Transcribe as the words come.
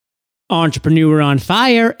Entrepreneur on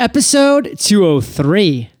Fire, episode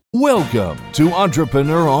 203. Welcome to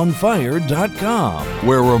EntrepreneurOnFire.com,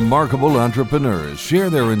 where remarkable entrepreneurs share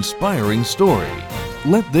their inspiring story.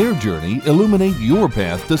 Let their journey illuminate your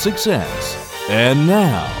path to success. And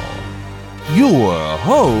now, your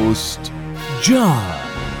host, John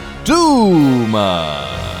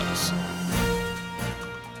Dumas.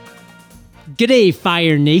 G'day,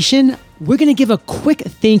 Fire Nation. We're going to give a quick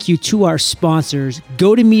thank you to our sponsors,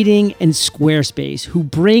 GoToMeeting and Squarespace, who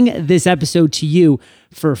bring this episode to you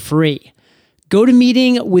for free.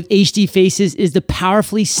 GoToMeeting with HD Faces is the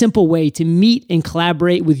powerfully simple way to meet and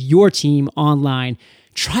collaborate with your team online.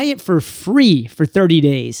 Try it for free for 30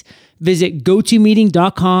 days. Visit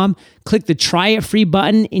gotomeeting.com, click the Try It Free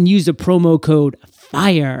button, and use the promo code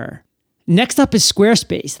FIRE. Next up is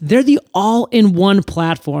Squarespace. They're the all-in-one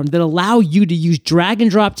platform that allow you to use drag and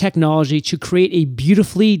drop technology to create a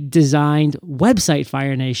beautifully designed website,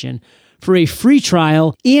 Fire Nation. For a free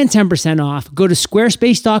trial and 10% off, go to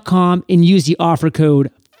squarespace.com and use the offer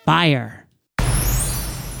code FIRE.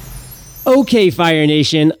 Okay, Fire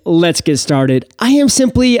Nation, let's get started. I am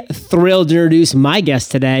simply thrilled to introduce my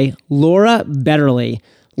guest today, Laura Betterly.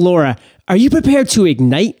 Laura, are you prepared to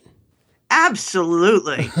ignite?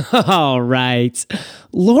 Absolutely. All right.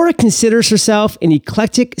 Laura considers herself an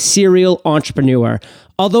eclectic serial entrepreneur.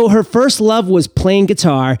 Although her first love was playing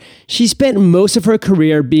guitar, she spent most of her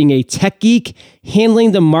career being a tech geek,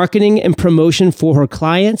 handling the marketing and promotion for her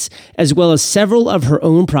clients, as well as several of her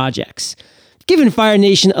own projects. Giving Fire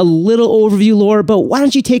Nation a little overview, Laura, but why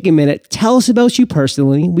don't you take a minute, tell us about you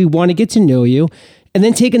personally, we want to get to know you, and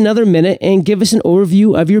then take another minute and give us an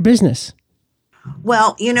overview of your business.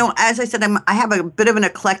 Well, as I said, I have a bit of an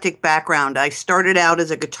eclectic background. I started out as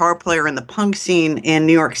a guitar player in the punk scene in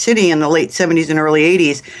New York City in the late 70s and early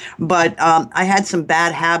 80s, but I had some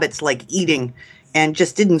bad habits like eating and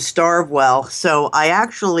just didn't starve well. So I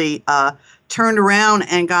actually turned around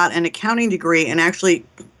and got an accounting degree and actually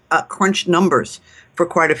crunched numbers for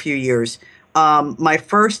quite a few years. My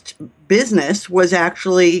first business was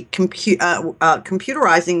actually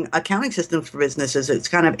computerizing accounting systems for businesses. It's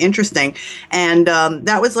kind of interesting. And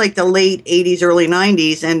that was like the late 80s, early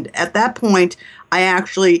 90s. And at that point, I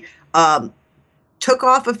actually took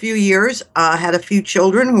off a few years, had a few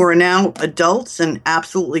children who are now adults and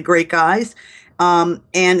absolutely great guys. And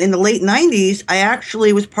in the late 90s, I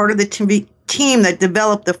actually was part of the team that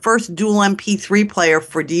developed the first dual MP3 player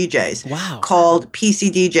for DJs called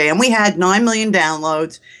PC DJ. And we had 9 million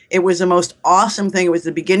downloads. It was the most awesome thing. It was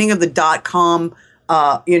the beginning of the .com,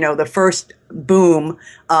 the first boom.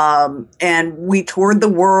 And we toured the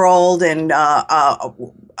world and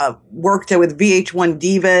worked with VH1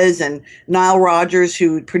 divas and Nile Rodgers,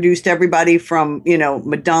 who produced everybody from,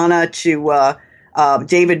 Madonna to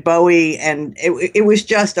David Bowie. And it was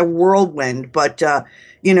just a whirlwind. But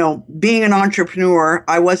being an entrepreneur,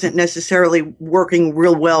 I wasn't necessarily working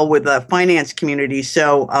real well with the finance community,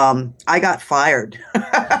 so I got fired.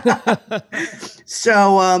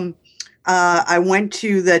 So I went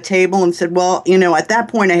to the table and said, well, at that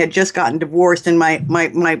point I had just gotten divorced, and my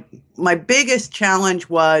biggest challenge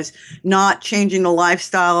was not changing the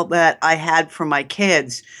lifestyle that I had for my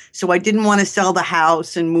kids. So I didn't want to sell the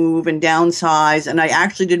house and move and downsize. And I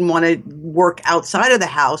actually didn't want to work outside of the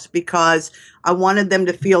house because I wanted them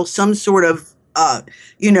to feel some sort of,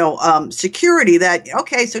 security that,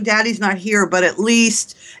 okay, so daddy's not here, but at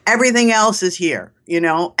least everything else is here,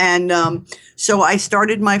 And so I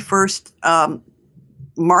started my first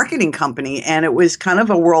marketing company, and it was kind of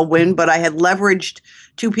a whirlwind, but I had leveraged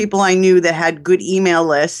two people I knew that had good email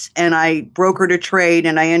lists, and I brokered a trade,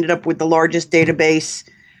 and I ended up with the largest database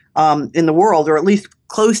in the world, or at least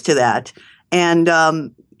close to that.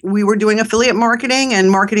 And we were doing affiliate marketing and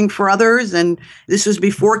marketing for others, and this was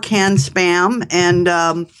before canned spam. And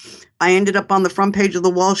I ended up on the front page of the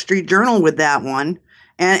Wall Street Journal with that one.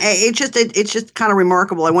 And it's just kind of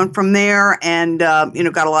remarkable. I went from there and,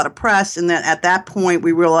 got a lot of press. And then at that point,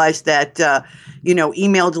 we realized that,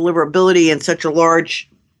 email deliverability in such a large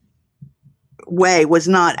way was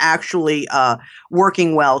not actually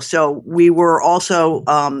working well. So we were also,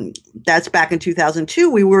 that's back in 2002,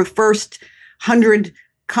 we were the first 100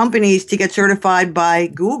 companies to get certified by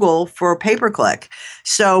Google for pay-per-click.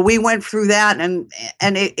 So we went through that, and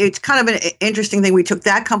it's kind of an interesting thing. We took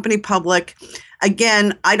that company public.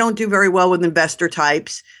 Again, I don't do very well with investor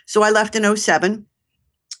types. So I left in 2007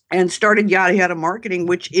 and started Yada Yada Marketing,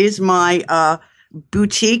 which is my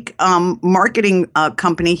boutique marketing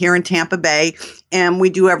company here in Tampa Bay. And we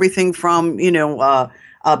do everything from,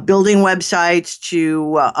 building websites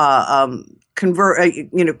to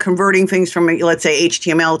converting things from, let's say,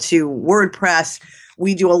 HTML to WordPress.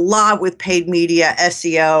 We do a lot with paid media,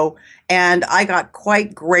 SEO, and I got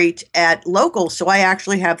quite great at local. So I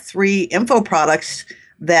actually have 3 info products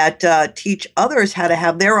that teach others how to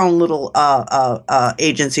have their own little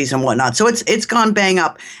agencies and whatnot. So it's gone bang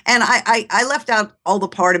up. And I left out all the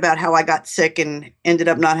part about how I got sick and ended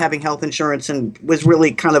up not having health insurance and was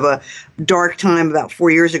really kind of a dark time about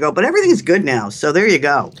 4 years ago. But everything's good now. So there you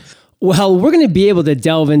go. Well, we're going to be able to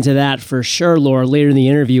delve into that for sure, Laura, later in the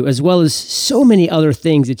interview, as well as so many other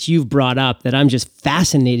things that you've brought up that I'm just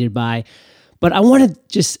fascinated by. But I want to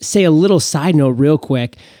just say a little side note real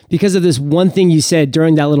quick because of this one thing you said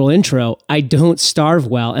during that little intro. I don't starve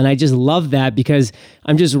well. And I just love that because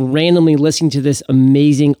I'm just randomly listening to this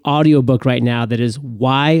amazing audiobook right now that is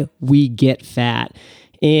Why We Get Fat.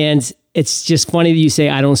 And it's just funny that you say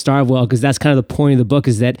I don't starve well because that's kind of the point of the book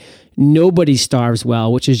is that nobody starves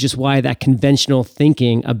well, which is just why that conventional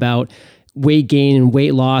thinking about weight gain and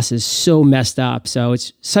weight loss is so messed up. So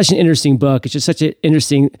it's such an interesting book. It's just such an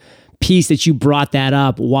interesting piece that you brought that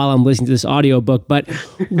up while I'm listening to this audiobook, but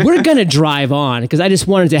we're going to drive on because I just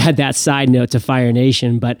wanted to add that side note to Fire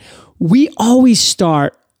Nation. But we always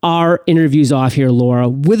start our interviews off here, Laura,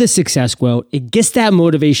 with a success quote. It gets that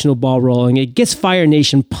motivational ball rolling. It gets Fire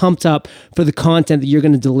Nation pumped up for the content that you're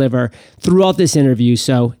going to deliver throughout this interview.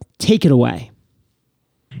 So take it away.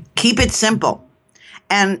 Keep it simple.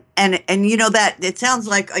 And you know that it sounds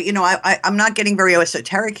like, I'm not getting very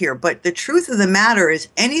esoteric here, but the truth of the matter is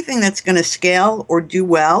anything that's going to scale or do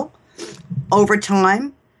well over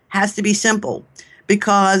time has to be simple,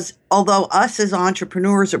 because although us as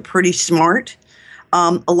entrepreneurs are pretty smart,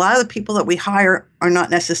 a lot of the people that we hire are not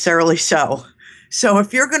necessarily so. So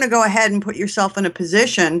if you're going to go ahead and put yourself in a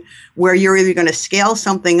position where you're either going to scale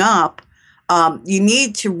something up, you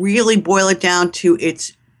need to really boil it down to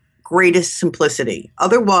its greatest simplicity.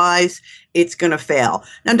 Otherwise, it's going to fail.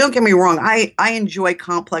 Now, don't get me wrong. I enjoy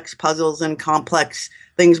complex puzzles and complex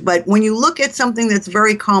things. But when you look at something that's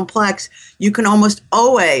very complex, you can almost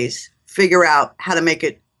always figure out how to make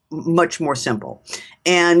it much more simple.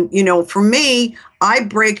 And, for me, I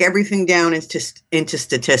break everything down into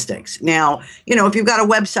statistics. Now, if you've got a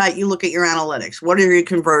website, you look at your analytics. What are your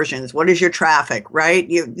conversions? What is your traffic, right?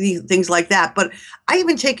 Things like that. But I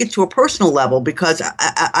even take it to a personal level because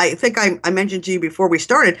I think I mentioned to you before we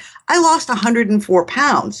started, I lost 104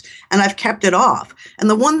 pounds and I've kept it off. And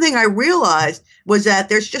the one thing I realized was that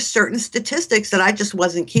there's just certain statistics that I just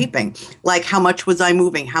wasn't keeping, like how much was I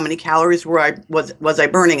moving, how many calories was I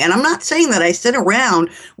burning. And I'm not saying that I sit around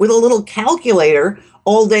with a little calculator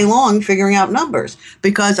all day long figuring out numbers,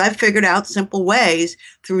 because I've figured out simple ways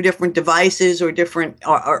through different devices or different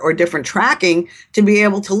tracking to be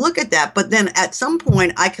able to look at that. But then at some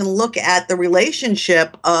point I can look at the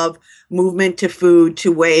relationship of movement to food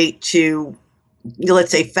to weight to,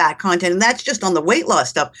 let's say, fat content. And that's just on the weight loss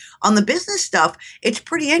stuff. On the business stuff, it's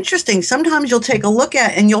pretty interesting. Sometimes you'll take a look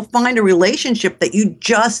at and you'll find a relationship that you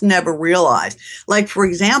just never realized. Like, for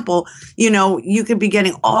example, you could be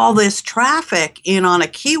getting all this traffic in on a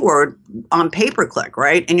keyword on pay-per-click,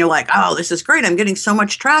 right? And you're like, oh, this is great. I'm getting so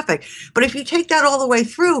much traffic. But if you take that all the way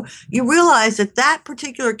through, you realize that that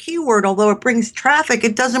particular keyword, although it brings traffic,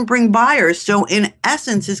 it doesn't bring buyers. So in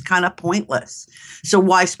essence, is kind of pointless. So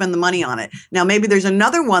why spend the money on it? Now, maybe there's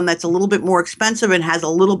another one that's a little bit more expensive and has a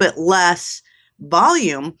little bit less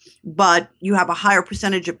volume, but you have a higher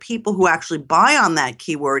percentage of people who actually buy on that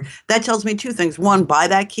keyword. That tells me 2 things. 1, buy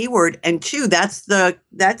that keyword. And 2, that's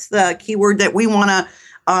the keyword that we want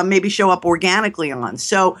to maybe show up organically on.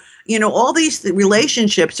 So, all these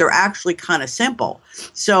relationships are actually kind of simple.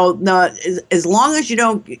 So as long as you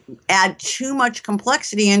don't add too much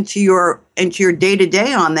complexity into your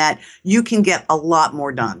day-to-day on that, you can get a lot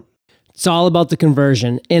more done. It's all about the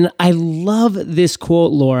conversion. And I love this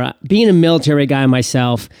quote, Laura. Being a military guy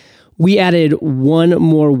myself, we added one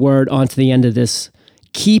more word onto the end of this.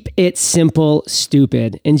 Keep it simple,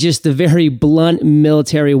 stupid. And just the very blunt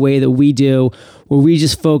military way that we do, where we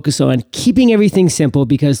just focus on keeping everything simple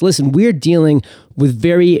because, listen, we're dealing with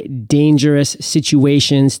very dangerous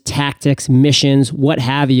situations, tactics, missions, what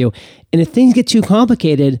have you. And if things get too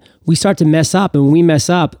complicated, we start to mess up. And when we mess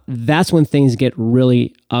up, that's when things get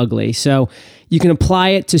really ugly. So you can apply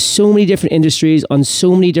it to so many different industries on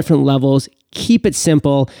so many different levels. Keep it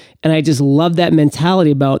simple. And I just love that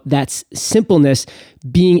mentality about that simpleness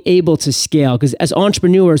being able to scale. Because as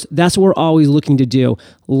entrepreneurs, that's what we're always looking to do.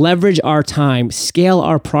 Leverage our time, scale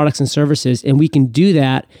our products and services. And we can do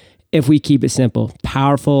that if we keep it simple.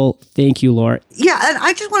 Powerful. Thank you, Laura. Yeah, and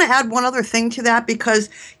I just want to add one other thing to that because,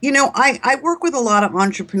 I work with a lot of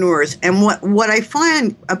entrepreneurs. And what I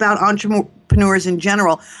find about entrepreneurs in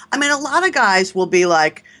general, a lot of guys will be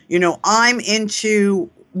like, I'm into,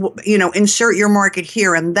 insert your market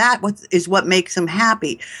here. And that is what makes them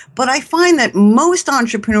happy. But I find that most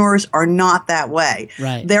entrepreneurs are not that way.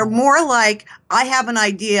 Right. They're more like, I have an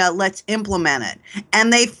idea, let's implement it.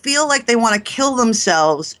 And they feel like they want to kill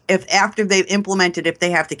themselves if after they've implemented, if they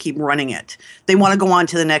have to keep running it. They want to go on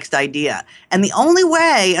to the next idea. And the only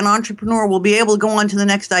way an entrepreneur will be able to go on to the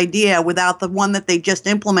next idea without the one that they just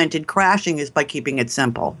implemented crashing is by keeping it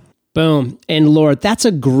simple. Boom. And Laura, that's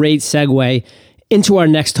a great segue into our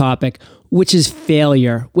next topic, which is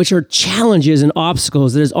failure, which are challenges and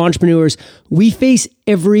obstacles that as entrepreneurs, we face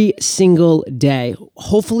every single day.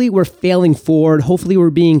 Hopefully we're failing forward. Hopefully we're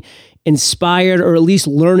being inspired or at least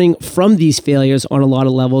learning from these failures on a lot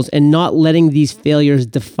of levels and not letting these failures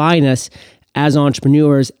define us as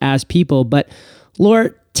entrepreneurs, as people. But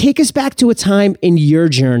Laura, take us back to a time in your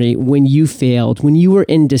journey when you failed, when you were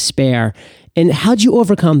in despair, and how'd you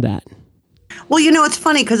overcome that? Well, it's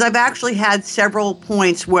funny because I've actually had several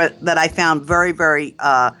points that I found very, very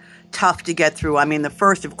tough to get through. I mean, the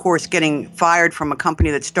first, of course, getting fired from a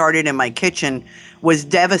company that started in my kitchen was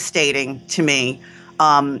devastating to me.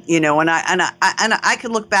 And I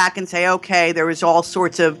could look back and say, okay, there was all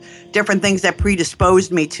sorts of different things that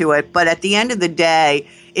predisposed me to it. But at the end of the day,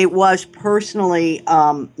 it was personally,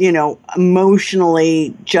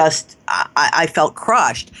 emotionally just, I felt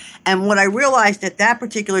crushed. And what I realized at that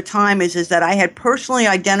particular time is that I had personally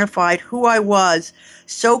identified who I was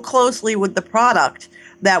so closely with the product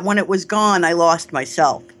that when it was gone, I lost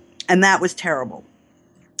myself. And that was terrible.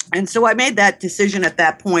 And so I made that decision at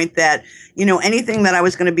that point that, anything that I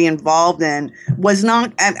was going to be involved in was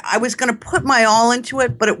not, I was going to put my all into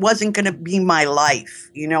it, but it wasn't going to be my life.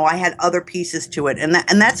 I had other pieces to it. And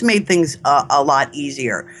that's made things a lot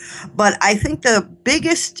easier. But I think the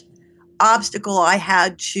biggest obstacle I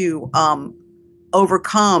had to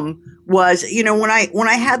overcome was, when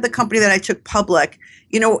I had the company that I took public,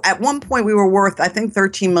 at one point we were worth, I think,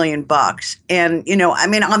 $13 million.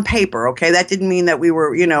 And, on paper, okay, that didn't mean that we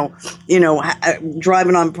were,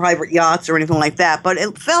 driving on private yachts or anything like that. But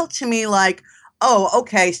it felt to me like, oh,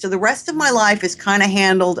 okay, so the rest of my life is kind of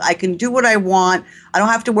handled. I can do what I want. I don't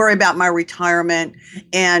have to worry about my retirement.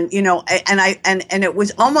 And, and it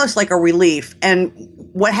was almost like a relief. And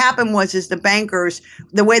what happened is the bankers,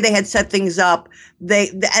 the way they had set things up,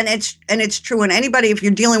 it's true. And anybody, if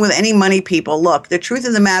you're dealing with any money people, look, the truth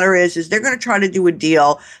of the matter is they're going to try to do a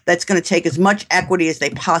deal that's going to take as much equity as they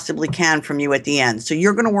possibly can from you at the end. So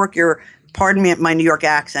you're going to work pardon me, my New York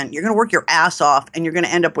accent, you're going to work your ass off and you're going to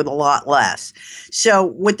end up with a lot less. So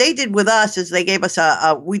what they did with us is they gave us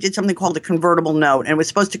we did something called a convertible note, and it was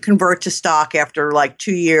supposed to convert to stock after like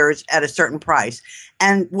 2 years at a certain price.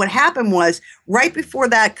 And what happened was right before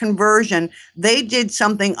that conversion, they did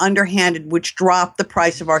something underhanded, which dropped the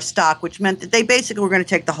price of our stock, which meant that they basically were going to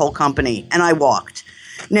take the whole company. And I walked.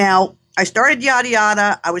 Now, I started yada,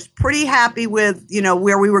 yada. I was pretty happy with,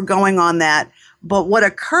 where we were going on that. But what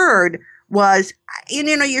occurred was,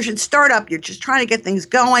 you should start up. You're just trying to get things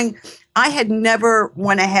going. I had never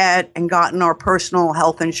went ahead and gotten our personal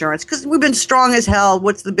health insurance because we've been strong as hell.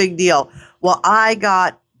 What's the big deal? Well, I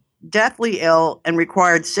got deathly ill and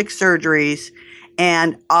required 6 surgeries,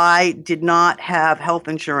 and I did not have health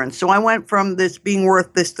insurance. So I went from this being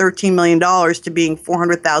worth this $13 million to being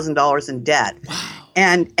 $400,000 in debt. Wow.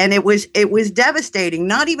 And it was devastating,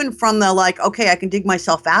 not even from the like, okay, I can dig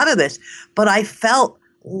myself out of this, but I felt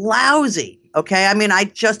lousy. Okay. I mean, I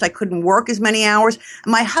couldn't work as many hours.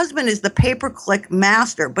 My husband is the pay-per-click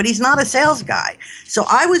master, but he's not a sales guy. So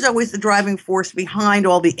I was always the driving force behind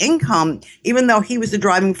all the income, even though he was the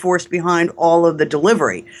driving force behind all of the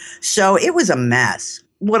delivery. So it was a mess.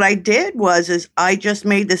 What I did was I just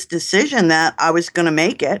made this decision that I was going to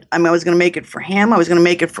make it. I mean, I was going to make it for him. I wasn't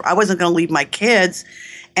going to leave my kids.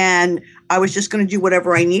 And I was just going to do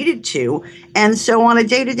whatever I needed to. And so on a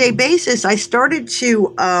day-to-day basis, I started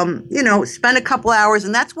to, spend a couple hours.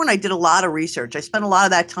 And that's when I did a lot of research. I spent a lot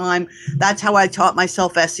of that time. That's how I taught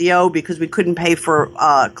myself SEO because we couldn't pay for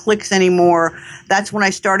clicks anymore. That's when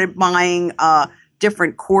I started buying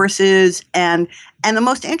different courses. And the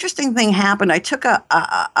most interesting thing happened. I took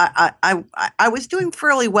I was doing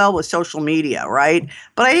fairly well with social media, right?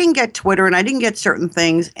 But I didn't get Twitter and I didn't get certain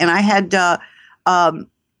things. And I had,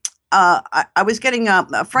 I was getting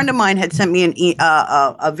a friend of mine had sent me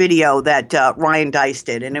a video that Ryan Dice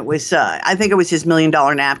did, and it was I think it was his $1 million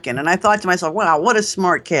napkin, and I thought to myself, wow, what a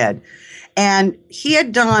smart kid. And he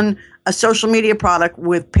had done a social media product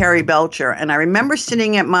with Perry Belcher, and I remember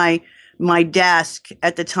sitting at my desk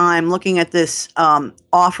at the time looking at this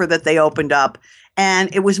offer that they opened up,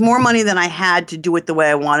 and it was more money than I had to do it the way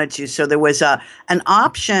I wanted to. So there was an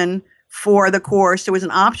option for the course. There was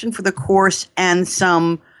an option for the course and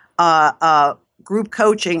some group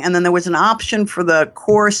coaching. And then there was an option for the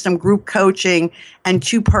course, some group coaching, and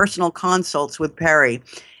 2 personal consults with Perry.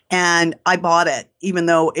 And I bought it, even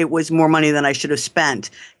though it was more money than I should have spent,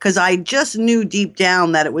 because I just knew deep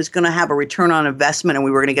down that it was going to have a return on investment and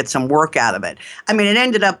we were going to get some work out of it. I mean, it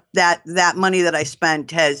ended up that money that I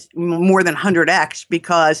spent has more than 100x,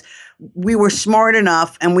 because we were smart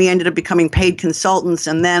enough and we ended up becoming paid consultants.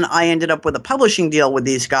 And then I ended up with a publishing deal with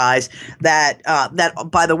these guys that,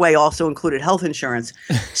 by the way, also included health insurance.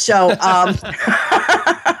 So,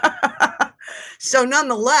 so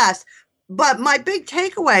nonetheless, but my big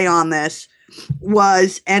takeaway on this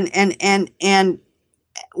was,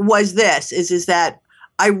 was this, is that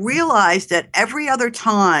I realized that every other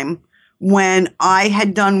time when I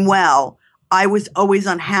had done well, I was always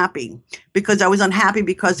unhappy, because I was unhappy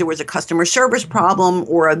because there was a customer service problem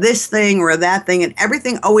or a this thing or a that thing, and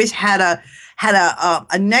everything always had a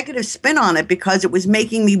negative spin on it, because it was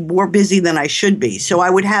making me more busy than I should be. So I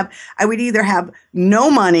would either have no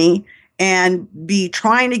money and be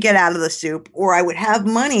trying to get out of the soup, or I would have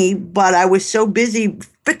money, but I was so busy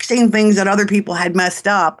fixing things that other people had messed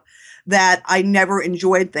up that I never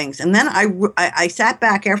enjoyed things. And then I sat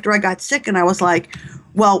back after I got sick and I was like,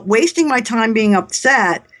 well, wasting my time being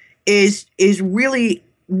upset is really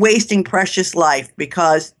wasting precious life,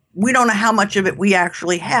 because we don't know how much of it we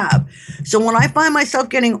actually have. So when I find myself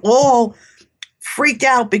getting all freaked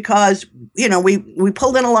out because, we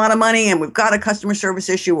pulled in a lot of money and we've got a customer service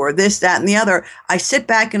issue or this, that, and the other, I sit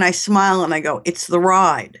back and I smile and I go, it's the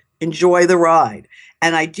ride. Enjoy the ride.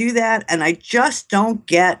 And I do that, and I just don't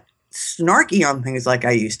get snarky on things like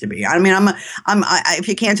I used to be. I mean, if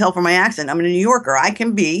you can't tell from my accent, I'm a New Yorker. I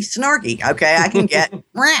can be snarky. Okay. I can get,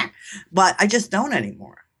 but I just don't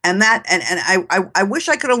anymore. And I wish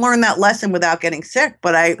I could have learned that lesson without getting sick,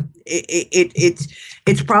 but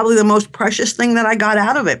it's probably the most precious thing that I got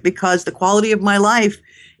out of it, because the quality of my life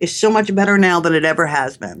is so much better now than it ever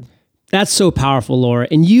has been. That's so powerful, Laura.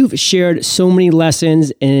 And you've shared so many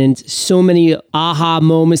lessons and so many aha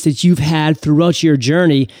moments that you've had throughout your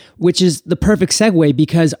journey, which is the perfect segue,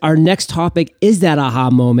 because our next topic is that aha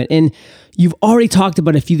moment. And you've already talked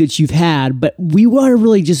about a few that you've had, but we want to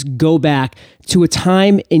really just go back to a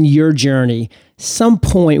time in your journey, some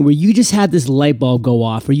point where you just had this light bulb go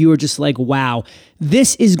off, where you were just like, wow,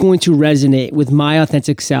 this is going to resonate with my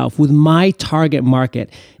authentic self, with my target market.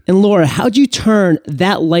 And Laura, how'd you turn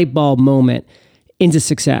that light bulb moment into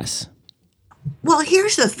success? Well,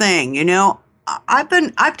 here's the thing, I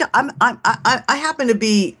happen to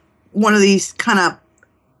be one of these kind of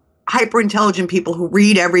hyper intelligent people who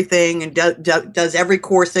read everything and does every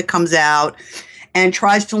course that comes out and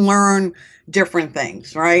tries to learn different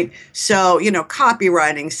things, right? So,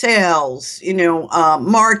 copywriting, sales,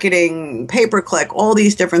 marketing, pay-per-click, all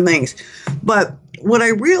these different things. But what I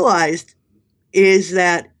realized is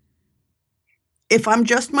that if I'm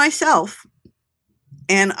just myself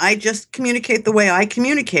and I just communicate the way I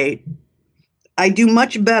communicate, I do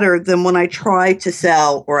much better than when I try to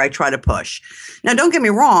sell or I try to push. Now, don't get me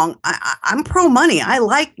wrong. I'm pro money. I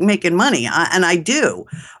like making money, and I do.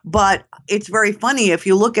 But it's very funny. If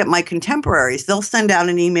you look at my contemporaries, they'll send out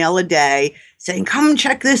an email a day saying, come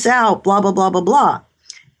check this out, blah, blah, blah, blah, blah.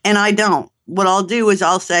 And I don't. What I'll do is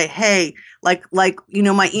I'll say, hey,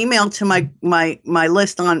 my email to my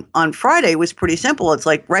list on Friday was pretty simple. It's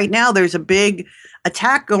like, right now there's a big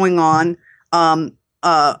attack going on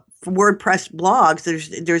for WordPress blogs.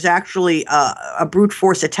 There's actually a brute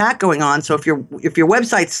force attack going on. So if your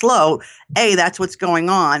website's slow, A, that's what's going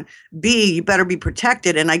on. B, you better be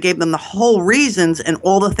protected. And I gave them the whole reasons and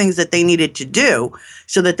all the things that they needed to do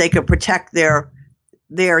so that they could protect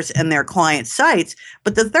theirs and their client sites.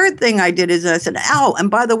 But the third thing I did is I said, oh,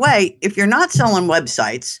 and by the way, if you're not selling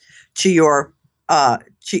websites to your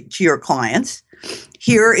clients,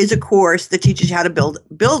 here is a course that teaches you how to build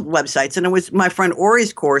websites. And it was my friend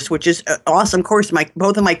Ori's course, which is an awesome course.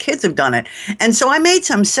 Both of my kids have done it. And so I made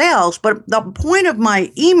some sales, but the point of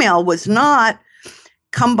my email was not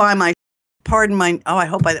come by my, pardon my, oh, I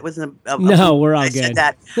hope that wasn't no, we're all I good. said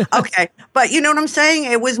that. Okay. But you know what I'm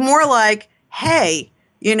saying? It was more like, hey,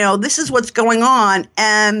 this is what's going on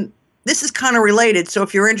and this is kind of related. So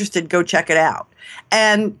if you're interested, go check it out.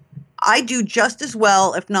 And I do just as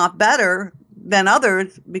well, if not better, than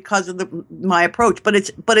others because of my approach, but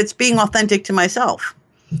it's being authentic to myself,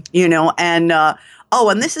 and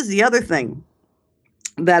and this is the other thing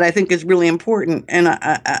that I think is really important, and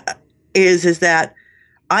is that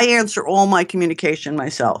I answer all my communication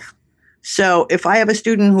myself. So if I have a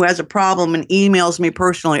student who has a problem and emails me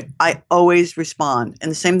personally, I always respond.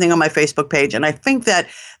 And the same thing on my Facebook page. And I think that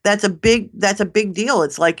that's a big deal.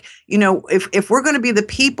 It's like, if we're going to be the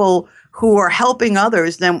people who are helping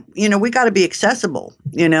others, then, we got to be accessible.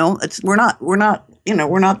 We're not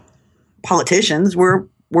politicians. We're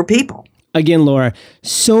people. Again, Laura,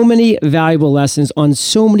 so many valuable lessons on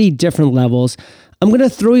so many different levels. I'm going to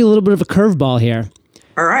throw you a little bit of a curveball here.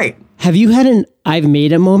 All right. Have you had an I've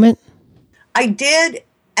made it moment? I did,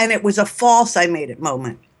 and it was a false I made it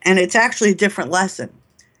moment. And it's actually a different lesson,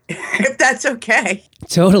 if that's okay.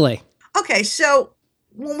 Totally. Okay, so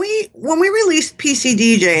when we released PC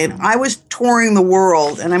DJ, and I was touring the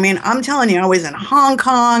world, and I mean, I'm telling you, I was in Hong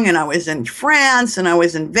Kong, and I was in France, and I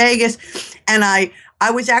was in Vegas, and I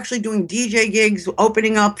was actually doing DJ gigs,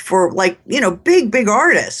 opening up for big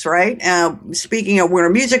artists, right? Speaking at Winter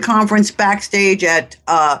Music Conference, backstage at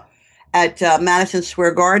Madison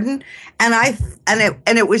Square Garden,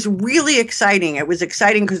 and it was really exciting. It was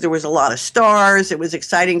exciting because there was a lot of stars. It was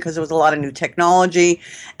exciting because there was a lot of new technology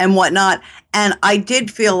and whatnot. And I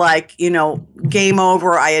did feel like, game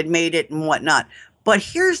over. I had made it and whatnot. But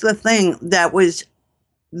here's the thing that was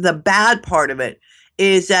the bad part of it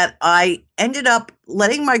is that I ended up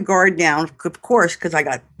letting my guard down, of course, because I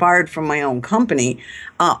got fired from my own company,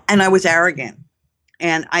 and I was arrogant.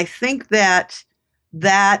 And I think that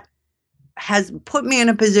has put me in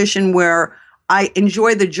a position where I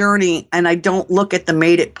enjoy the journey and I don't look at the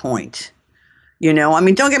made it point.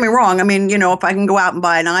 Don't get me wrong. If I can go out and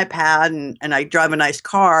buy an iPad and I drive a nice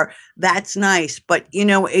car, that's nice. But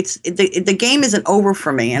it's the game isn't over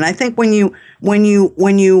for me. And I think when you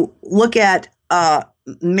look at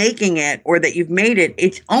making it or that you've made it,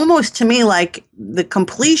 it's almost to me like the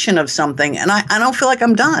completion of something. And I don't feel like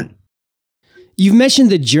I'm done. You've mentioned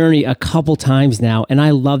the journey a couple times now, and I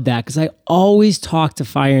love that because I always talk to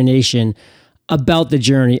Fire Nation about the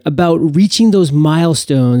journey, about reaching those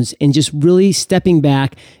milestones and just really stepping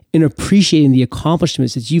back and appreciating the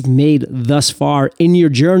accomplishments that you've made thus far in your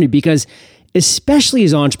journey. Because especially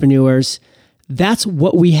as entrepreneurs, that's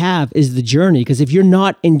what we have is the journey. Because if you're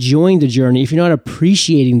not enjoying the journey, if you're not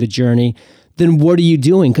appreciating the journey, then what are you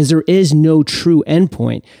doing? Because there is no true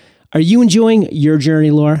endpoint. Are you enjoying your journey,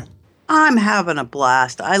 Laura? I'm having a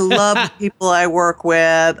blast. I love the people I work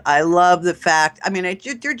with. I love the fact,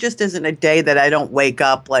 there just isn't a day that I don't wake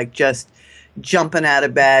up like just jumping out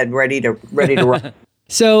of bed, ready to run.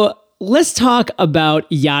 So let's talk about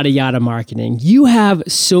yada yada marketing. You have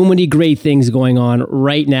so many great things going on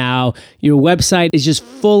right now. Your website is just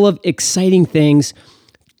full of exciting things.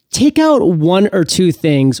 Take out one or two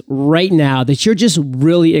things right now that you're just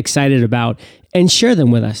really excited about and share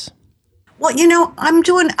them with us. Well,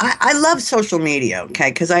 I love social media, okay?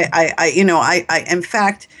 Because in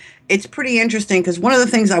fact, it's pretty interesting because one of the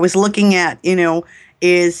things I was looking at,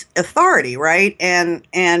 is authority, right? And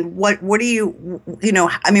what do you,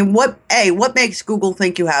 what makes Google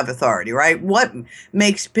think you have authority, right? What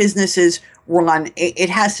makes businesses run? It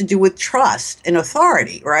has to do with trust and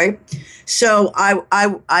authority, right? So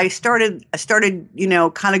I started,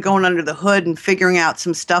 kind of going under the hood and figuring out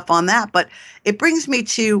some stuff on that. But it brings me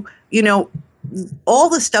to, all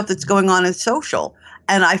the stuff that's going on in social.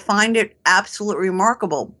 And I find it absolutely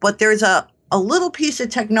remarkable. But there's a little piece of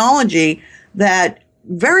technology that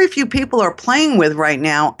very few people are playing with right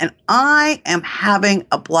now. And I am having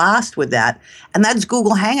a blast with that. And that's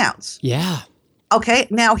Google Hangouts. Yeah. Okay.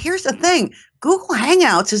 Now, here's the thing. Google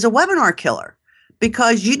Hangouts is a webinar killer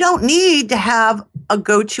because you don't need to have a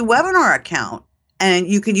GoToWebinar account. And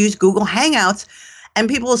you can use Google Hangouts. And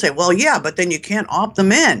people will say, well, yeah, but then you can't opt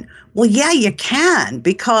them in. Well, yeah, you can,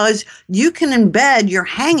 because you can embed your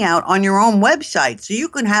Hangout on your own website. So you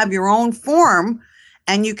can have your own form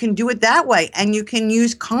and you can do it that way. And you can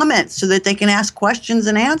use comments so that they can ask questions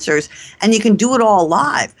and answers. And you can do it all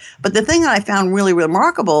live. But the thing that I found really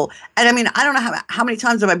remarkable, and I don't know how many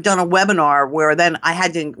times have I done a webinar where then I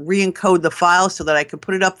had to re-encode the file so that I could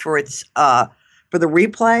put it up for its for the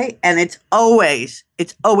replay, and it's always a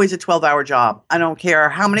 12-hour job. I don't care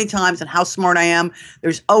how many times and how smart I am.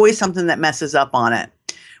 There's always something that messes up on it.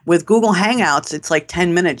 With Google Hangouts, it's like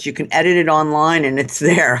 10 minutes. You can edit it online and it's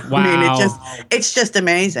there. Wow. It's just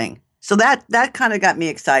amazing. So that kind of got me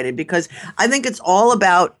excited because I think it's all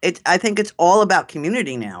about it. I think it's all about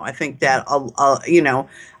community now. I think that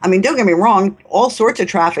don't get me wrong, all sorts of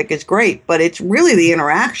traffic is great, but it's really the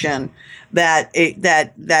interaction that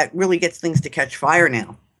really gets things to catch fire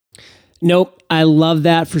now. Nope. I love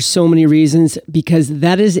that for so many reasons because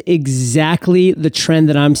that is exactly the trend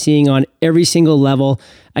that I'm seeing on every single level.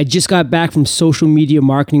 I just got back from social media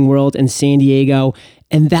marketing world in San Diego,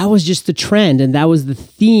 and that was just the trend. And that was the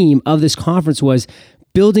theme of this conference was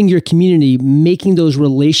building your community, making those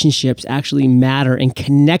relationships actually matter, and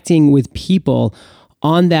connecting with people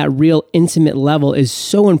on that real intimate level is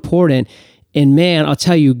so important. And man, I'll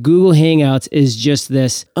tell you, Google Hangouts is just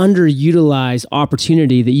this underutilized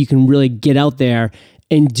opportunity that you can really get out there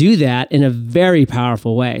and do that in a very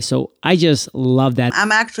powerful way. So I just love that.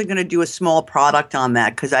 I'm actually going to do a small product on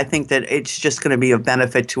that because I think that it's just going to be of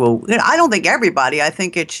benefit to I don't think everybody. I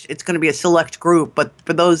think it's going to be a select group, but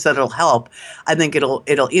for those that it'll help, I think it'll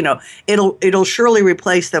surely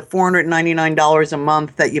replace the $499 a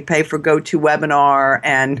month that you pay for GoToWebinar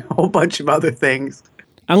and a whole bunch of other things.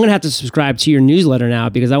 I'm going to have to subscribe to your newsletter now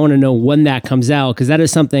because I want to know when that comes out, because that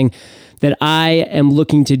is something that I am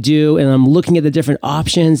looking to do, and I'm looking at the different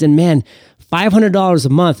options, and man, $500 a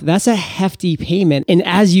month, that's a hefty payment. And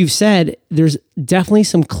as you've said, there's definitely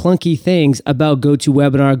some clunky things about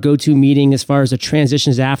GoToWebinar, GoToMeeting as far as the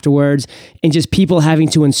transitions afterwards, and just people having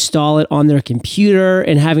to install it on their computer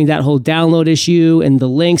and having that whole download issue and the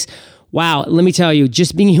links. Wow, let me tell you,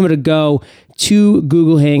 just being able to go to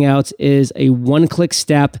Google Hangouts is a one-click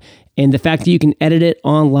step, and the fact that you can edit it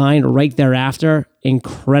online right thereafter,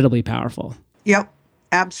 incredibly powerful. Yep,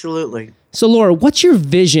 absolutely. So Laura, what's your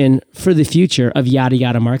vision for the future of Yada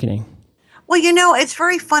Yada Marketing? Well, it's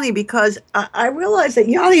very funny because I realize that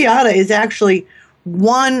Yada Yada is actually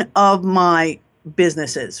one of my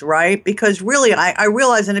businesses, right? Because really, I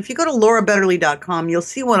realize, and if you go to laurabetterly.com, you'll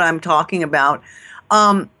see what I'm talking about.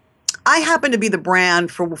 I happen to be the brand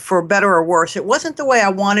for better or worse. It wasn't the way I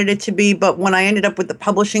wanted it to be, but when I ended up with the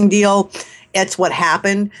publishing deal, it's what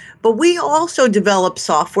happened. But we also develop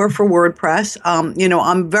software for WordPress.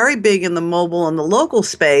 I'm very big in the mobile and the local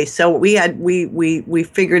space, so we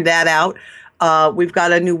figured that out. We've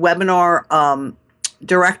got a new webinar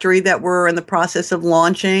directory that we're in the process of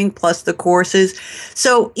launching, plus the courses.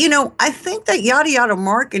 So, I think that Yada Yada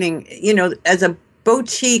Marketing, as a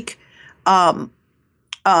boutique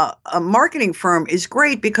a marketing firm is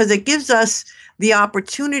great because it gives us the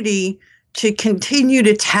opportunity to continue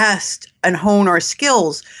to test and hone our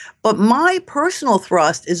skills. But my personal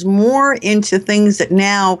thrust is more into things that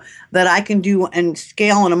now that I can do and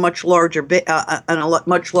scale in a much larger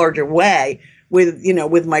much larger way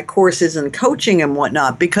with my courses and coaching and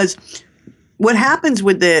whatnot. Because what happens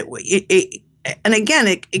with it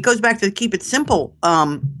goes back to the keep it simple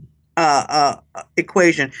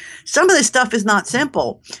equation. Some of this stuff is not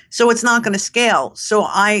simple, so it's not going to scale. So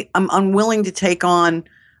I'm unwilling to take on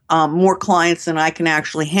more clients than I can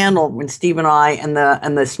actually handle when Steve and I and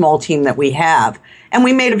the small team that we have. And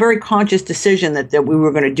we made a very conscious decision that we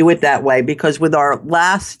were going to do it that way because with our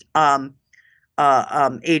last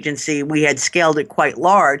agency, we had scaled it quite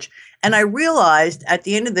large. And I realized at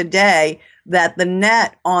the end of the day that the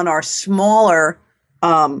net on our smaller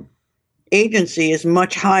agency is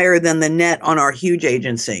much higher than the net on our huge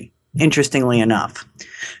agency, interestingly enough.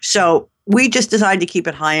 So we just decided to keep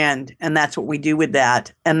it high end, and that's what we do with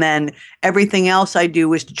that. And then everything else I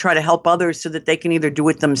do is to try to help others so that they can either do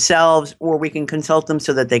it themselves or we can consult them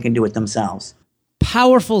so that they can do it themselves.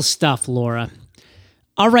 Powerful stuff, Laura.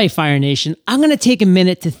 All right, Fire Nation, I'm going to take a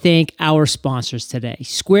minute to thank our sponsors today,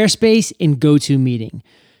 Squarespace and GoToMeeting.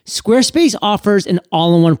 Squarespace offers an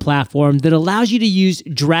all-in-one platform that allows you to use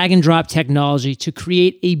drag-and-drop technology to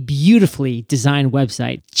create a beautifully designed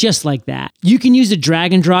website, just like that. You can use the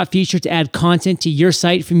drag-and-drop feature to add content to your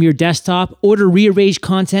site from your desktop or to rearrange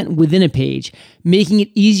content within a page, making it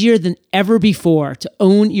easier than ever before to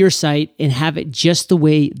own your site and have it just the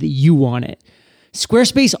way that you want it.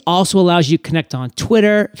 Squarespace also allows you to connect on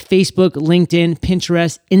Twitter, Facebook, LinkedIn,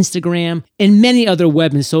 Pinterest, Instagram, and many other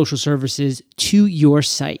web and social services to your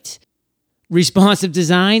site. Responsive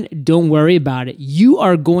design, don't worry about it. You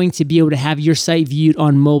are going to be able to have your site viewed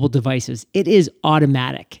on mobile devices. It is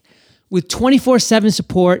automatic. With 24/7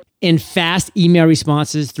 support and fast email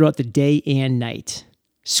responses throughout the day and night.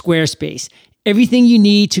 Squarespace, everything you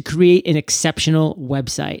need to create an exceptional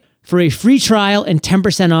website. For a free trial and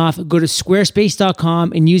 10% off, go to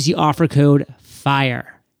squarespace.com and use the offer code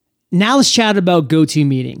FIRE. Now let's chat about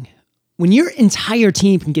GoToMeeting. When your entire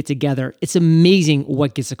team can get together, it's amazing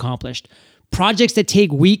what gets accomplished. Projects that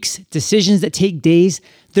take weeks, decisions that take days,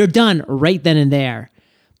 they're done right then and there.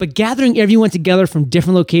 But gathering everyone together from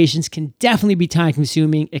different locations can definitely be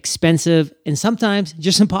time-consuming, expensive, and sometimes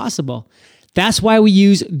just impossible. That's why we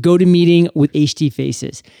use GoToMeeting with HD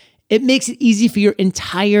Faces. It makes it easy for your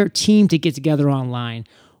entire team to get together online.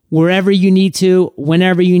 wherever you need to,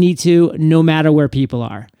 whenever you need to, no matter where people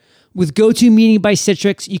are. With GoToMeeting by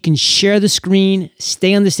Citrix, you can share the screen,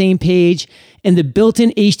 stay on the same page, and the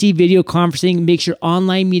built-in HD video conferencing makes your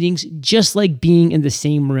online meetings just like being in the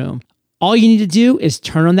same room. All you need to do is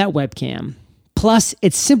turn on that webcam. Plus,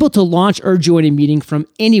 it's simple to launch or join a meeting from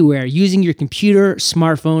anywhere using your computer,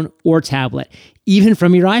 smartphone, or tablet, even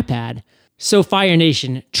from your iPad. So Fire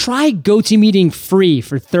Nation, try GoToMeeting free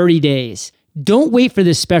for 30 days. Don't wait for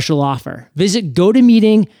this special offer. Visit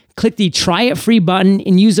GoToMeeting, click the Try It Free button,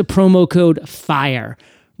 and use the promo code FIRE.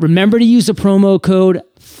 Remember to use the promo code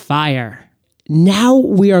FIRE. Now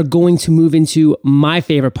we are going to move into my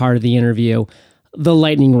favorite part of the interview, the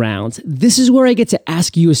lightning round. This is where I get to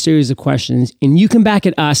ask you a series of questions, and you come back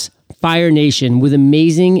at us, Fire Nation, with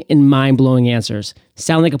amazing and mind-blowing answers.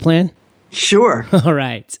 Sound like a plan? Sure. All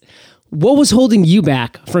right. What was holding you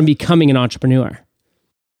back from becoming an entrepreneur?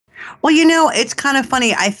 Well, it's kind of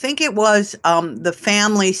funny. I think it was the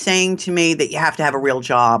family saying to me that you have to have a real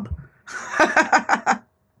job.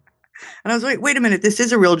 And I was like, wait a minute, this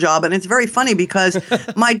is a real job. And it's very funny because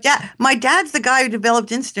my dad's the guy who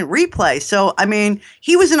developed instant replay. So, I mean,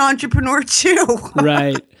 he was an entrepreneur too.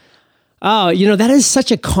 Right. Oh, that is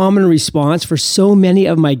such a common response for so many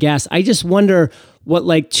of my guests. I just wonder what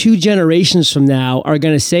like 2 generations from now are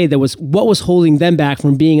going to say that was what was holding them back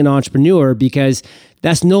from being an entrepreneur, because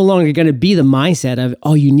that's no longer going to be the mindset of,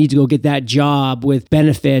 oh, you need to go get that job with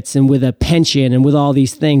benefits and with a pension and with all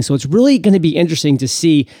these things. So it's really going to be interesting to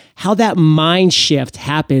see how that mind shift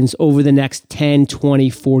happens over the next 10,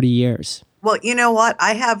 20, 40 years. Well, you know what?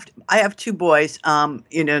 I have 2 boys,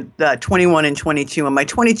 the 21 and 22, and my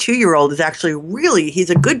 22-year-old is actually he's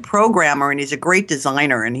a good programmer and he's a great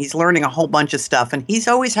designer and he's learning a whole bunch of stuff, and he's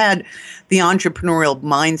always had the entrepreneurial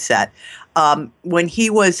mindset. When he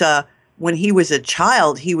was a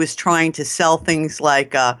child, he was trying to sell things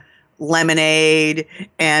like lemonade,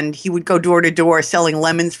 and he would go door to door selling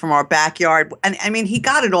lemons from our backyard. And I mean, he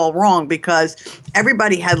got it all wrong because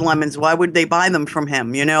everybody had lemons. Why would they buy them from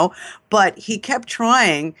him, But he kept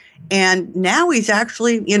trying, and now he's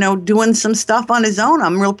actually, doing some stuff on his own.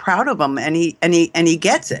 I'm real proud of him, and he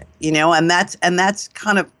gets it, and that's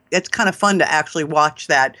kind of fun to actually watch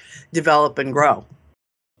that develop and grow.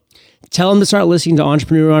 Tell him to start listening to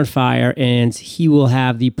Entrepreneur on Fire, and he will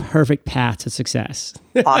have the perfect path to success.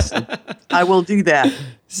 Awesome. I will do that.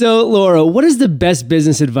 So, Laura, what is the best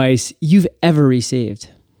business advice you've ever received?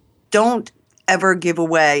 Don't ever give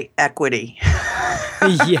away equity.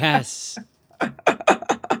 Yes.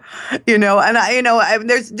 There's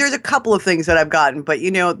a couple of things that I've gotten, but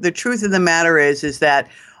the truth of the matter is that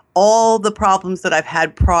all the problems that I've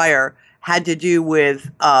had prior had to do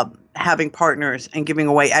with having partners and giving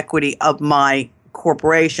away equity of my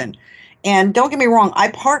corporation. And don't get me wrong, I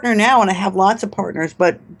partner now and I have lots of partners,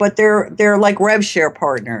 but they're like rev share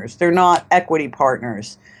partners. They're not equity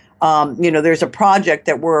partners. There's a project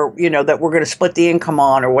that we're going to split the income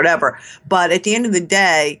on or whatever. But at the end of the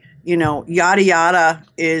day, yada yada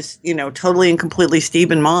is, totally and completely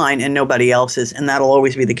Steve and mine and nobody else's. And that'll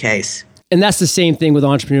always be the case. And that's the same thing with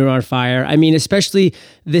Entrepreneur on Fire. I mean, especially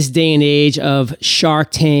this day and age of Shark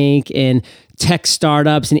Tank and tech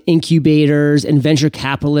startups and incubators and venture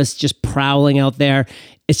capitalists just prowling out there.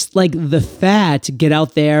 It's like the fad to get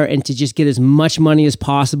out there and to just get as much money as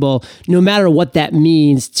possible, no matter what that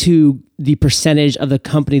means to the percentage of the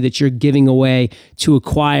company that you're giving away to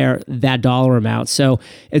acquire that dollar amount. So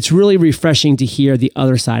it's really refreshing to hear the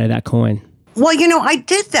other side of that coin. Well, I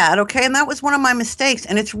did that, okay, and that was one of my mistakes,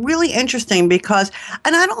 and it's really interesting because,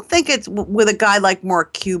 and I don't think it's with a guy like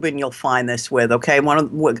Mark Cuban you'll find this with, okay, one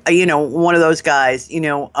of those guys,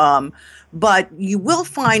 but you will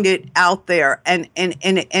find it out there, and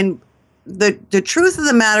the truth of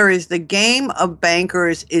the matter is the game of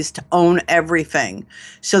bankers is to own everything,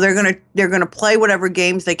 so they're gonna play whatever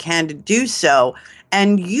games they can to do so.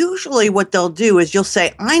 And usually what they'll do is you'll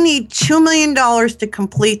say, I need $2 million to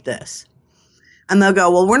complete this. And they'll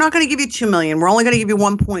go, well, we're not going to give you $2 million. We're only going to give you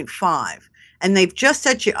 1.5. And they've just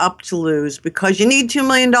set you up to lose because you need $2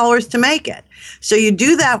 million to make it. So you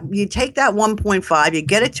do that. You take that 1.5, you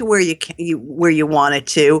get it to where you want it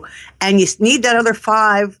to, and you need that other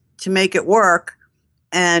 5 to make it work.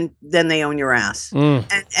 And then they own your ass. And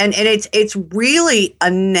it's really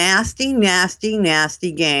a nasty, nasty,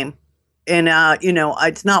 nasty game. And,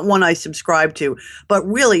 it's not one I subscribe to. But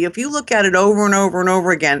really, if you look at it over and over and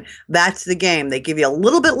over again, that's the game. They give you a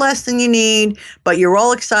little bit less than you need, but you're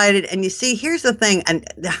all excited. And you see, here's the thing, and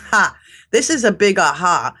this is a big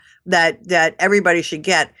aha that everybody should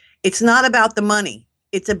get. It's not about the money.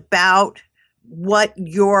 It's about what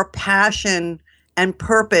your passion and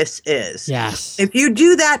purpose is. Yes. If you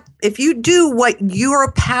do that, if you do what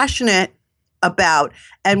you're passionate about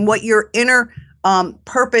and what your inner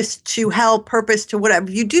purpose to help, purpose to whatever,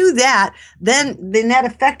 if you do that, then the net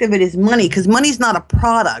effect of it is money, because money's not a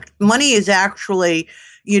product. Money is actually,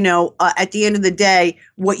 at the end of the day,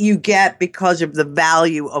 what you get because of the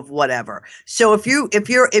value of whatever. So if you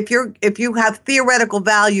have theoretical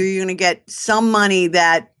value, you're going to get some money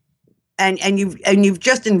that, and you've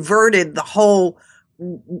just inverted the whole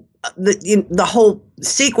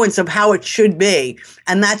sequence of how it should be,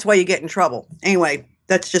 and that's why you get in trouble. Anyway,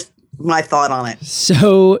 that's just my thought on it.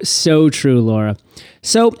 So true, Laura.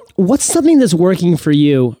 So what's something that's working for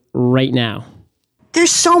you right now?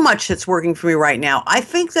 There's so much that's working for me right now. I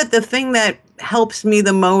think that the thing that helps me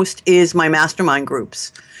the most is my mastermind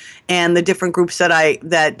groups and the different groups so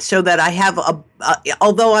that I have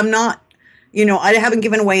although I'm not, I haven't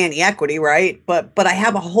given away any equity, right? But I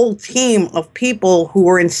have a whole team of people who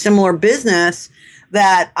are in similar business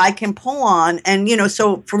that I can pull on. And,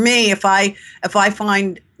 so for me, if I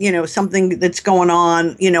find, something that's going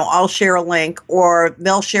on, I'll share a link, or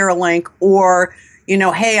they'll share a link, or,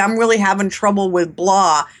 hey, I'm really having trouble with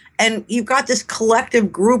blah. And you've got this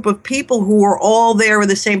collective group of people who are all there with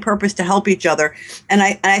the same purpose to help each other. And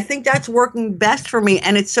I think that's working best for me.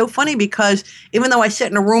 And it's so funny because even though I sit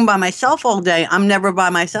in a room by myself all day, I'm never by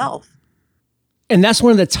myself. And that's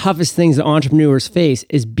one of the toughest things that entrepreneurs face,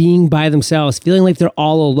 is being by themselves, feeling like they're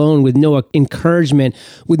all alone with no encouragement,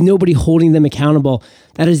 with nobody holding them accountable.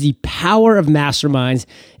 That is the power of masterminds.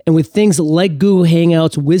 And with things like Google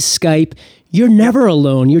Hangouts, with Skype, you're never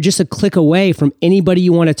alone. You're just a click away from anybody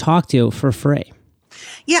you want to talk to for free.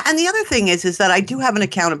 Yeah, and the other thing is that I do have an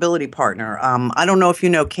accountability partner. I don't know if you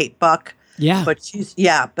know Kate Buck. Yeah.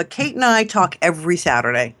 But Kate and I talk every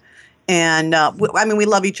Saturday. And we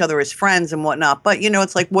love each other as friends and whatnot. But,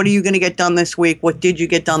 it's like, what are you going to get done this week? What did you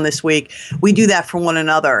get done this week? We do that for one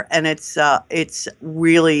another. And it's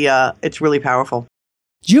really powerful.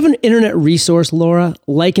 Do you have an internet resource, Laura,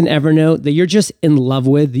 like an Evernote, that you're just in love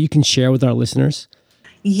with, that you can share with our listeners?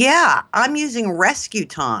 Yeah, I'm using Rescue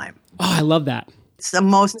Time. Oh, I love that. It's the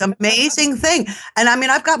most amazing thing. And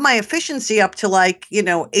I've got my efficiency up to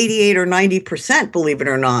 88 or 90%, believe it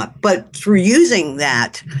or not, but through using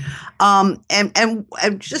that. And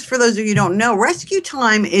just for those of you who don't know, Rescue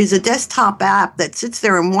Time is a desktop app that sits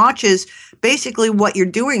there and watches basically what you're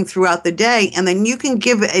doing throughout the day. And then you can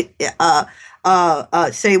give it,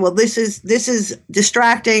 say, well, this is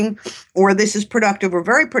distracting, or this is productive or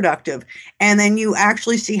very productive. And then you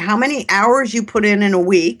actually see how many hours you put in a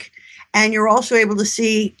week. And you're also able to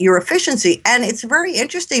see your efficiency. And it's very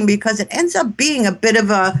interesting because it ends up being a bit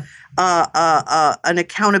of an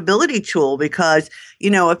accountability tool, because,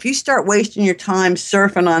 if you start wasting your time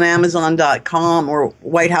surfing on Amazon.com or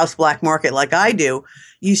White House Black Market like I do,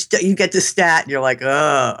 you get the stat and you're like,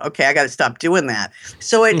 oh, okay, I got to stop doing that.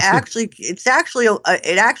 So it actually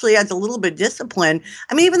adds a little bit of discipline.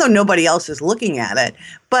 Even though nobody else is looking at it,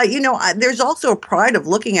 but there's also a pride of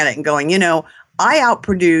looking at it and going, I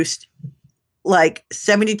outproduced like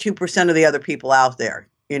 72% of the other people out there,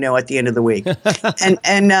 at the end of the week.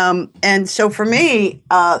 and so for me,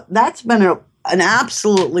 that's been an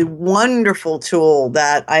absolutely wonderful tool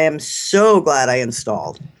that I am so glad I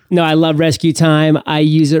installed. No, I love Rescue Time. I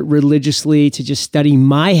use it religiously to just study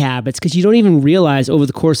my habits, because you don't even realize over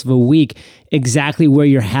the course of a week exactly where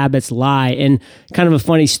your habits lie. And kind of a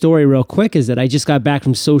funny story real quick is that I just got back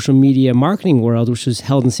from Social Media Marketing World, which was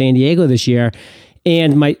held in San Diego this year.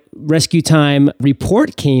 And my Rescue Time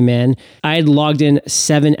report came in. I had logged in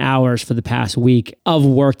 7 hours for the past week of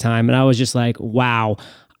work time. And I was just like, wow,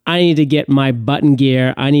 I need to get my butt in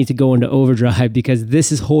gear. I need to go into overdrive, because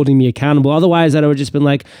this is holding me accountable. Otherwise, I would have just been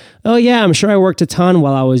like, oh yeah, I'm sure I worked a ton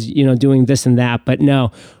while I was, doing this and that. But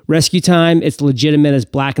no, Rescue Time, it's legitimate. It's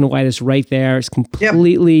black and white. It's right there. It's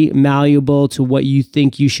completely malleable to what you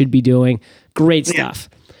think you should be doing. Great stuff.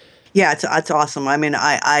 Yeah, it's awesome. For me,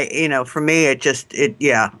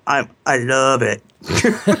 I love it.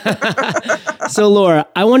 So, Laura,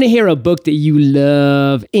 I want to hear a book that you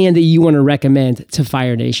love and that you want to recommend to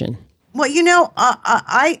Fire Nation. Well,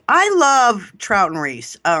 I love Trout and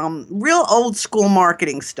Reese, real old school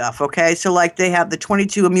marketing stuff. Okay, so like they have the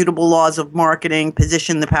 22 Immutable Laws of Marketing,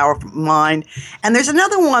 Position, the Power of Mind, and there's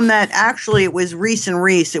another one that actually it was Reese and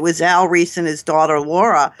Reese. It was Al Reese and his daughter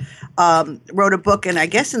Laura wrote a book, and I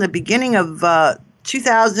guess in the beginning of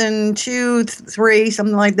 2002, 3,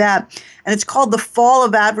 something like that. And it's called The Fall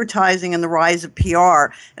of Advertising and the Rise of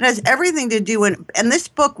PR. It has everything to do, and this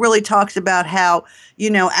book really talks about how,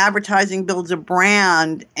 advertising builds a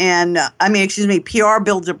brand, and PR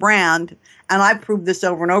builds a brand, and I've proved this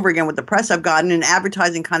over and over again with the press I've gotten, and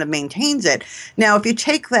advertising kind of maintains it. Now, if you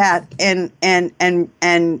take that and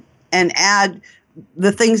add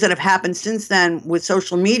the things that have happened since then with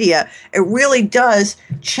social media, it really does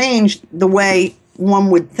change the way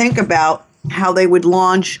one would think about how they would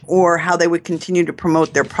launch or how they would continue to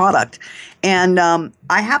promote their product. And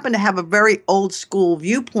I happen to have a very old school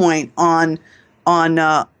viewpoint on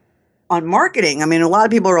marketing. I mean, a lot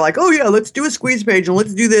of people are like, oh yeah, let's do a squeeze page and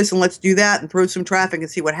let's do this and let's do that and throw some traffic and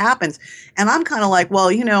see what happens. And I'm kind of like,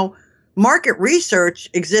 well, market research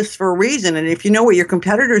exists for a reason. And if you know what your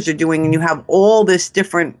competitors are doing and you have all this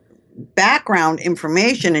different background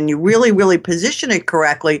information and you really, really position it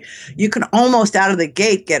correctly, you can almost out of the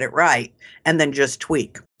gate get it right and then just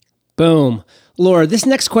tweak. Boom. Laura, this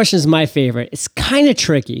next question is my favorite. It's kind of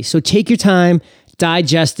tricky. So take your time,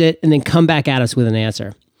 digest it, and then come back at us with an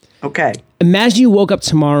answer. Okay. Imagine you woke up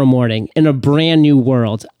tomorrow morning in a brand new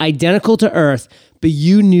world, identical to Earth, but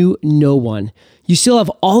you knew no one. You still have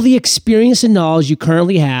all the experience and knowledge you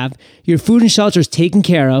currently have. Your food and shelter is taken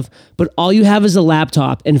care of, but all you have is a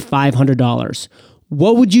laptop and $500.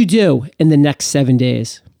 What would you do in the next 7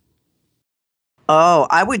 days? Oh,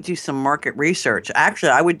 I would do some market research.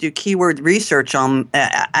 Actually, I would do keyword research on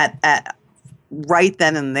at right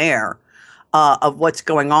then and there of what's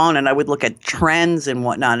going on, and I would look at trends and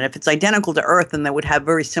whatnot. And if it's identical to Earth, then they would have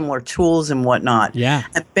very similar tools and whatnot. Yeah.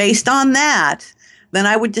 And based on that, then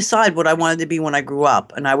I would decide what I wanted to be when I grew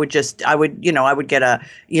up, and I would get the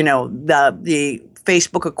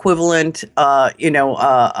Facebook equivalent,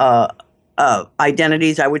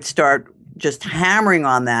 identities. I would start just hammering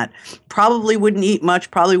on that. Probably wouldn't eat much,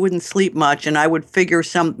 probably wouldn't sleep much, and I would figure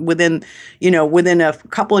within a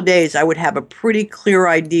couple of days, I would have a pretty clear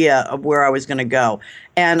idea of where I was going to go.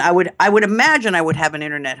 And I would imagine I would have an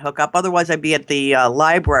internet hookup. Otherwise, I'd be at the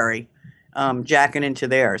library jacking into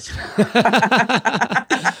theirs.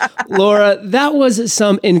 Laura, that was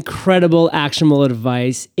some incredible actionable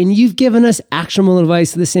advice, and you've given us actionable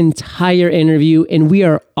advice this entire interview, and we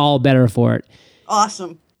are all better for it.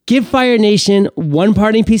 Awesome. Give Fire Nation one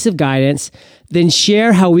parting piece of guidance, then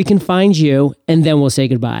share how we can find you, and then we'll say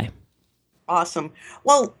goodbye. Awesome.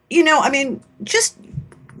 Well, just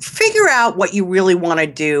figure out what you really want to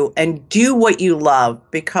do and do what you love,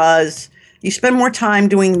 because you spend more time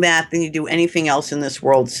doing that than you do anything else in this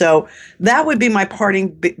world. So that would be my parting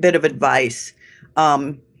bit of advice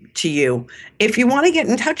to you. If you want to get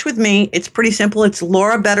in touch with me, it's pretty simple. It's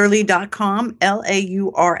laurabetterly.com,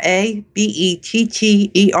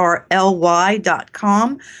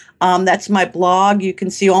 Laurabetterly.com. That's my blog. You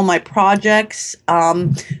can see all my projects.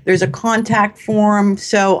 There's a contact form.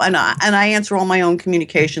 And I answer all my own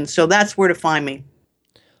communications. So that's where to find me.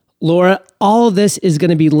 Laura, all of this is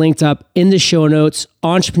going to be linked up in the show notes,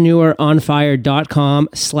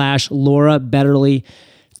 entrepreneuronfire.com/Laura Betterly.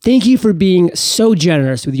 Thank you for being so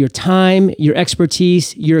generous with your time, your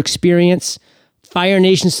expertise, your experience. Fire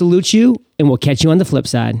Nation salutes you, and we'll catch you on the flip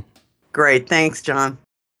side. Great. Thanks, John.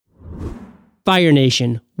 Fire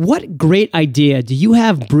Nation, what great idea do you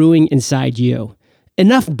have brewing inside you?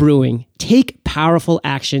 Enough brewing. Take powerful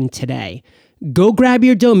action today. Go grab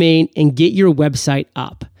your domain and get your website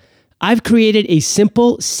up. I've created a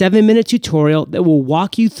simple 7-minute tutorial that will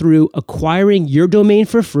walk you through acquiring your domain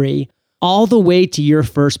for free all the way to your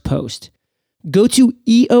first post. Go to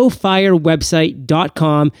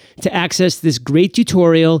eofirewebsite.com to access this great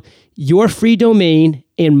tutorial, your free domain,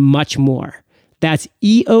 and much more. That's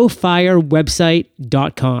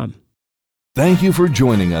eofirewebsite.com. Thank you for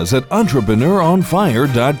joining us at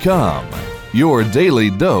entrepreneuronfire.com, your daily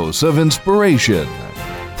dose of inspiration.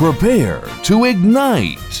 Prepare to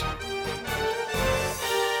ignite.